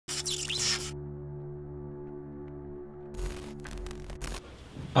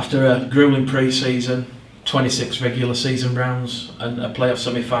After a gruelling pre-season, 26 regular season rounds and a playoff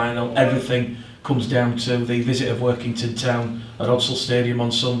semi-final, everything comes down to the visit of Workington Town at Odsal Stadium on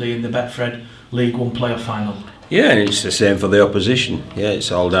Sunday in the Betfred League One playoff final. Yeah, and it's the same for the opposition. Yeah,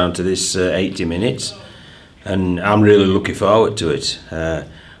 it's all down to this 80 minutes, and I'm really looking forward to it.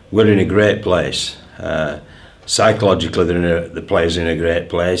 We're in a great place. Psychologically, the players are in a great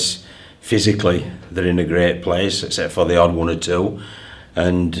place. Physically, they're in a great place, except for the odd one or two.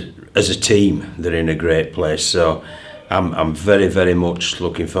 And as a team, they're in a great place. So I'm very, very much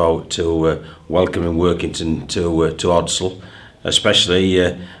looking forward to welcoming Workington to Odsal,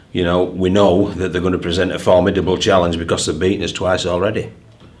 especially, you know, we know that they're going to present a formidable challenge because they've beaten us twice already.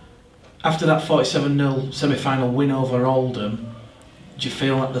 After that 47-0 semi-final win over Oldham, do you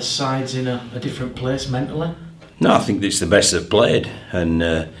feel that the side's in a different place mentally? No, I think it's the best they've played, and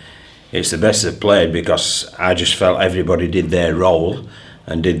it's the best they've played because I just felt everybody did their role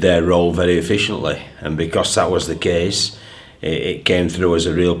and did their role very efficiently, and because that was the case, it came through as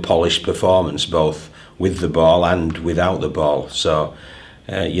a real polished performance, both with the ball and without the ball. So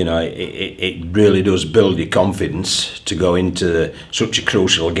you know, it really does build your confidence to go into such a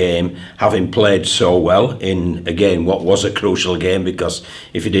crucial game, having played so well in, again, what was a crucial game, because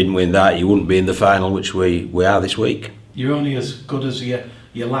if you didn't win that, you wouldn't be in the final, which we are this week. You're only as good as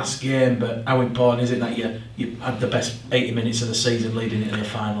your last game, but how important is it that you had the best 80 minutes of the season leading into the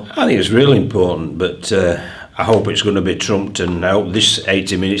final? I think it's really important, but I hope it's going to be trumped, and I hope this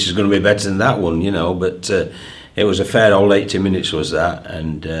 80 minutes is going to be better than that one, you know, but it was a fair old 80 minutes was that,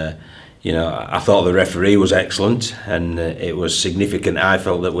 and you know, I thought the referee was excellent, and it was significant. I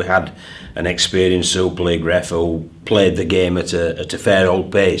felt that we had an experienced Super League ref who played the game at a fair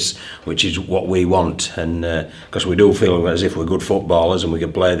old pace, which is what we want, and because we do feel as if we're good footballers and we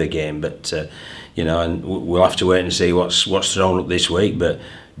can play the game, but you know, and we'll have to wait and see what's thrown up this week. But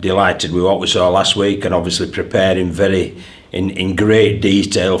delighted with what we saw last week, and obviously preparing in great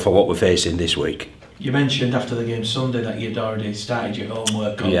detail for what we're facing this week. You mentioned after the game Sunday that you'd already started your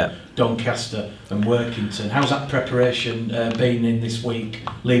homework on Doncaster and Workington. How's that preparation been in this week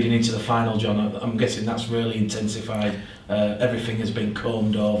leading into the final, John? I'm guessing that's really intensified. Everything has been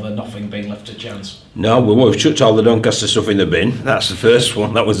combed over, nothing being left to chance. No, we've chucked all the Doncaster stuff in the bin. That's the first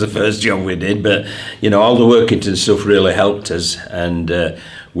one. That was the first job we did. But you know, all the Workington stuff really helped us, and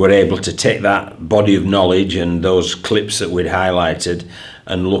we're able to take that body of knowledge and those clips that we'd highlighted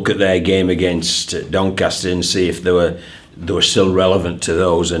and look at their game against Doncaster and see if they were still relevant to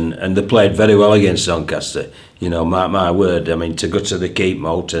those, and they played very well against Doncaster. You know, my word, I mean, to go to the keep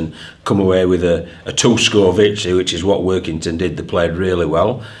moat and come away with a 2-score victory, which is what Workington did. They played really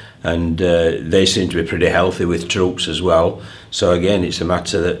well, and they seem to be pretty healthy with troops as well. So again, it's a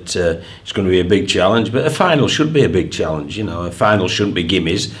matter that it's going to be a big challenge, but a final should be a big challenge. You know, a final shouldn't be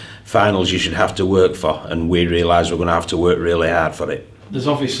gimmies. Finals you should have to work for, and we realise we're going to have to work really hard for it. There's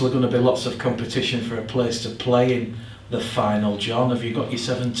obviously going to be lots of competition for a place to play in the final, John. Have you got your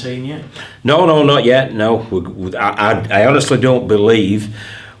 17 yet? No, not yet. No, I honestly don't believe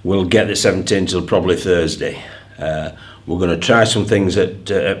we'll get the 17 till probably Thursday. We're going to try some things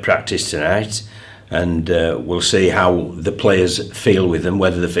at practice tonight, and we'll see how the players feel with them,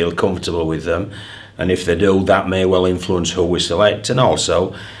 whether they feel comfortable with them, and if they do, that may well influence who we select. And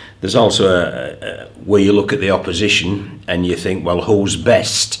also, there's also where you look at the opposition and you think, well, who's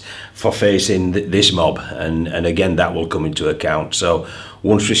best for facing this mob? And again, that will come into account. So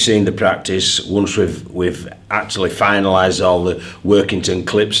once we've seen the practice, once we've actually finalised all the Workington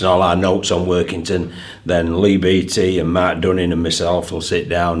clips and all our notes on Workington, then Lee Beattie and Mark Dunning and myself will sit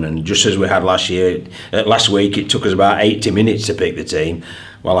down, and just as we had last week, it took us about 80 minutes to pick the team.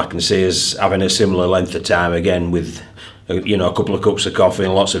 Well, I can see us having a similar length of time again with, you know, a couple of cups of coffee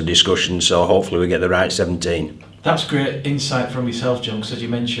and lots of discussion, so hopefully we get the right 17. That's great insight from yourself, John, because as you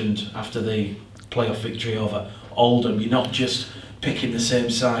mentioned, after the playoff victory over Oldham, you're not just picking the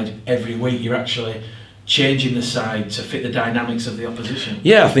same side every week, you're actually changing the side to fit the dynamics of the opposition.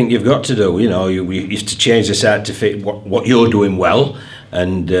 Yeah, I think you've got to do, you know, you have to change the side to fit what you're doing well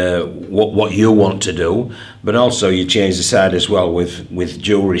and what you want to do, but also you change the side as well with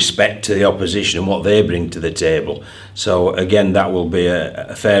due respect to the opposition and what they bring to the table. So again, that will be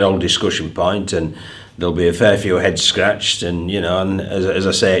a fair old discussion point, and there'll be a fair few heads scratched, and you know, and as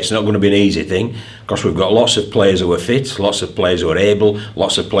I say, it's not going to be an easy thing because we've got lots of players who are fit, lots of players who are able,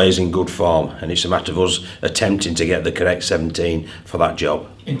 lots of players in good form, and it's a matter of us attempting to get the correct 17 for that job.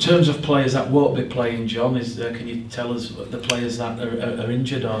 In terms of players that won't be playing, John, can you tell us the players that are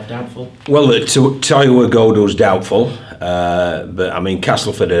injured or doubtful? Well, Toiwa Godo's doubtful, but I mean,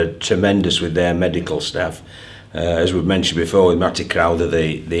 Castleford are tremendous with their medical staff. as we've mentioned before, with Matty Crowther,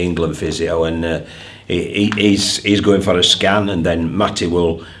 the England physio, and he's going for a scan, and then Matty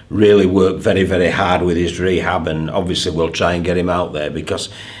will really work very, very hard with his rehab, and obviously we'll try and get him out there because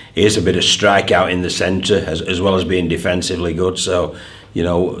he is a bit of strikeout in the centre as well as being defensively good. So, you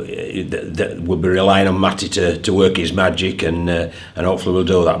know, we'll be relying on Matty to work his magic, and hopefully we'll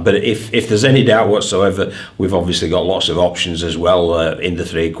do that. But if there's any doubt whatsoever, we've obviously got lots of options as well in the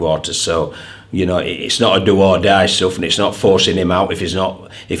 3 quarters. So, you know, it's not a do or die stuff, and it's not forcing him out if he's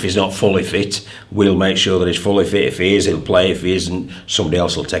not fully fit. We'll make sure that he's fully fit. If he is, he'll play. If he isn't, somebody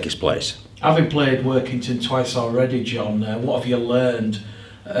else will take his place. Having played Workington twice already, John, what have you learned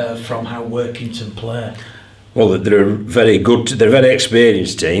from how Workington play? Well, they're a very good, they're a very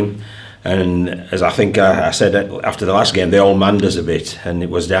experienced team, and as I think I said after the last game, they all manned us a bit, and it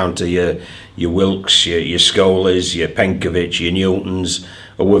was down to your Wilkes, your Scoleys, your Penkovic, your Newtons,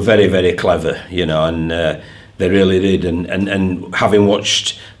 who were very, very clever, you know, and they really did. And having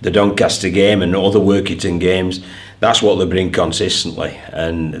watched the Doncaster game and other Workington games, that's what they bring consistently,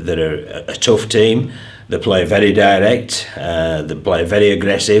 and they're a tough team. They play very direct, they play very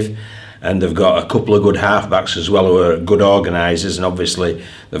aggressive, and they've got a couple of good halfbacks as well who are good organisers, and obviously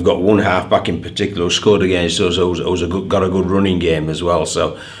they've got one halfback in particular who scored against us who's got a good running game as well.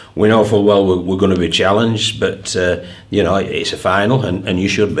 So we know full well we're going to be challenged, but you know, it's a final, and you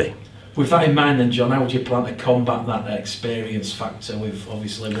should be. With that in mind then, John, how would you plan to combat that experience factor with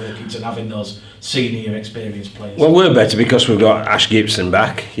obviously Workington having those senior experienced players? Well, we're better because we've got Ash Gibson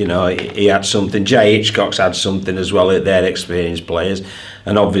back. You know, he had something. Jay Hitchcock's had something as well. They're experienced players.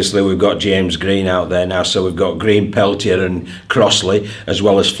 And obviously we've got James Green out there now, so we've got Green, Peltier and Crossley, as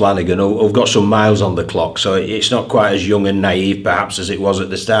well as Flanagan, who've got some miles on the clock. So it's not quite as young and naive perhaps as it was at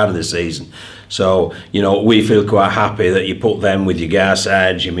the start of the season. So, you know, we feel quite happy that you put them with your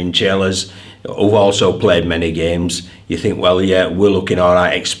Garside, your Minchellas, who've also played many games. You think, well, yeah, we're looking all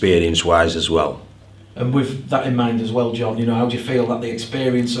right experience-wise as well. And with that in mind as well, John, you know, how do you feel that the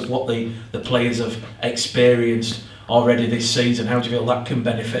experience of what the players have experienced already this season, how do you feel that can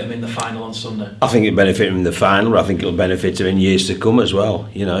benefit them in the final on Sunday? I think it'll benefit them in the final. I think it'll benefit them in years to come as well.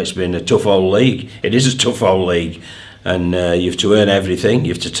 You know, it's been a tough old league. It is a tough old league, and you have to earn everything.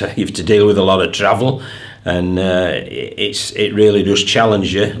 You have to deal with a lot of travel, and it really does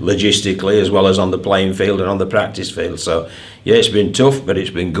challenge you logistically as well as on the playing field and on the practice field. So yeah, it's been tough, but it's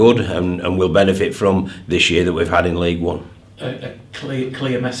been good, and we'll benefit from this year that we've had in League One. A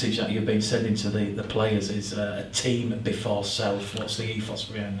clear message that you've been sending to the players is a team before self. What's the ethos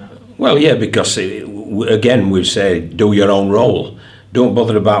behind that? Well, yeah, because again, we say do your own role. Don't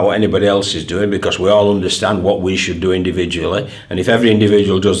bother about what anybody else is doing, because we all understand what we should do individually. And if every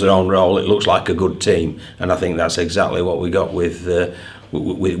individual does their own role, it looks like a good team. And I think that's exactly what we got with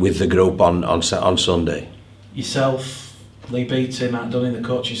the group on Sunday. Yourself, Lee Beattie, Matt Dunning, the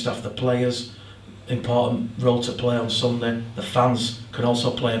coaching staff, the players. Important role to play on Sunday. The fans can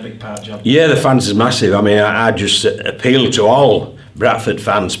also play a big part, John. Yeah, the fans is massive. I mean, I just appeal to all Bradford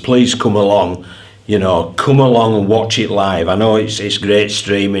fans, please come along. You know, come along and watch it live. I know it's great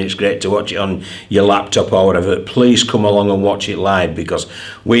streaming, it's great to watch it on your laptop or whatever. Please come along and watch it live, because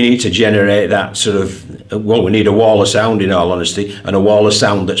we need to generate that sort of, well, we need a wall of sound in all honesty, and a wall of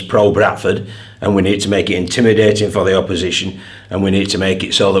sound that's pro-Bradford, and we need to make it intimidating for the opposition, and we need to make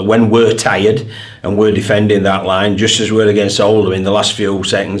it so that when we're tired and we're defending that line, just as we're against Oldham in the last few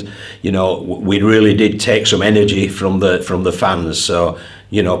seconds, you know, we really did take some energy from the fans. So,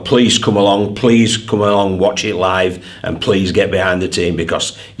 you know, please come along, watch it live, and please get behind the team,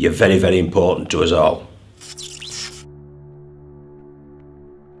 because you're very, very important to us all.